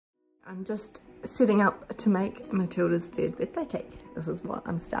I'm just setting up to make Matilda's 3rd birthday cake. This is what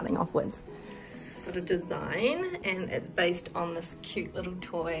I'm starting off with. Got a design and it's based on this cute little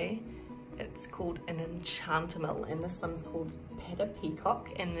toy. It's called an enchantimal, and this one's called Pet a Peacock,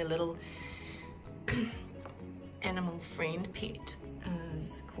 and their little animal friend pet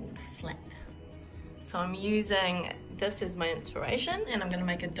is called Flap. So I'm using this as my inspiration, and I'm going to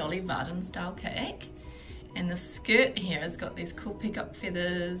make a dolly varden style cake. And the skirt here has got these cool peacock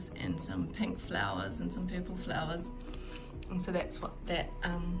feathers and some pink flowers and some purple flowers, and so that's what that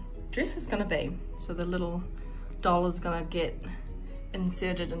dress is going to be. So the little doll is going to get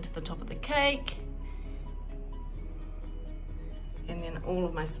inserted into the top of the cake, and then all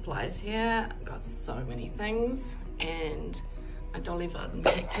of my supplies here. I've got so many things, and my dolly varden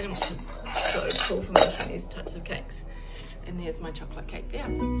cake tin, which is so cool for making these types of cakes. And there's my chocolate cake there.